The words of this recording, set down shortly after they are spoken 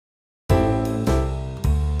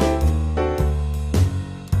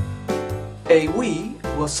A Wii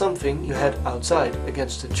was something you had outside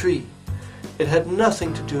against a tree. It had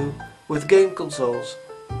nothing to do with game consoles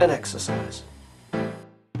and exercise.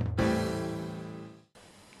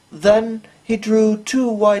 Then he drew 2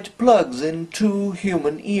 white plugs in 2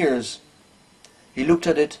 human ears. He looked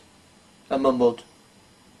at it and mumbled,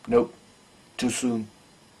 "Nope, too soon."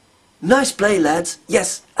 Nice play, lads.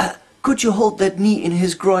 Yes, could you hold that knee in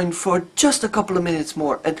his groin for just a couple of minutes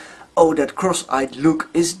more? And oh, that cross-eyed look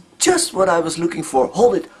is just what I was looking for.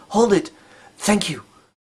 Hold it, hold it. Thank you.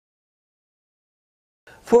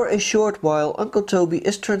 For a short while, Uncle Toby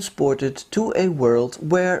is transported to a world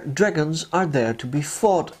where dragons are there to be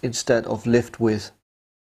fought instead of lived with.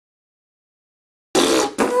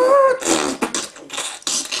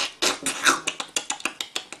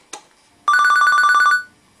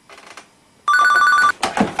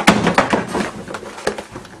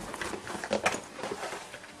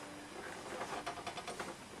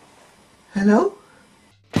 Hello?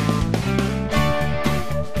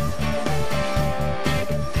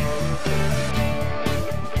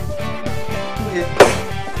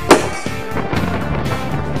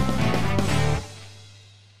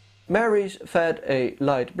 Mary's fed a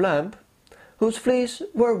light blamp, whose fleas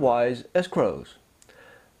were wise as crows.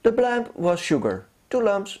 The blamp was sugar, 2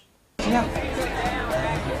 lumps. Ja.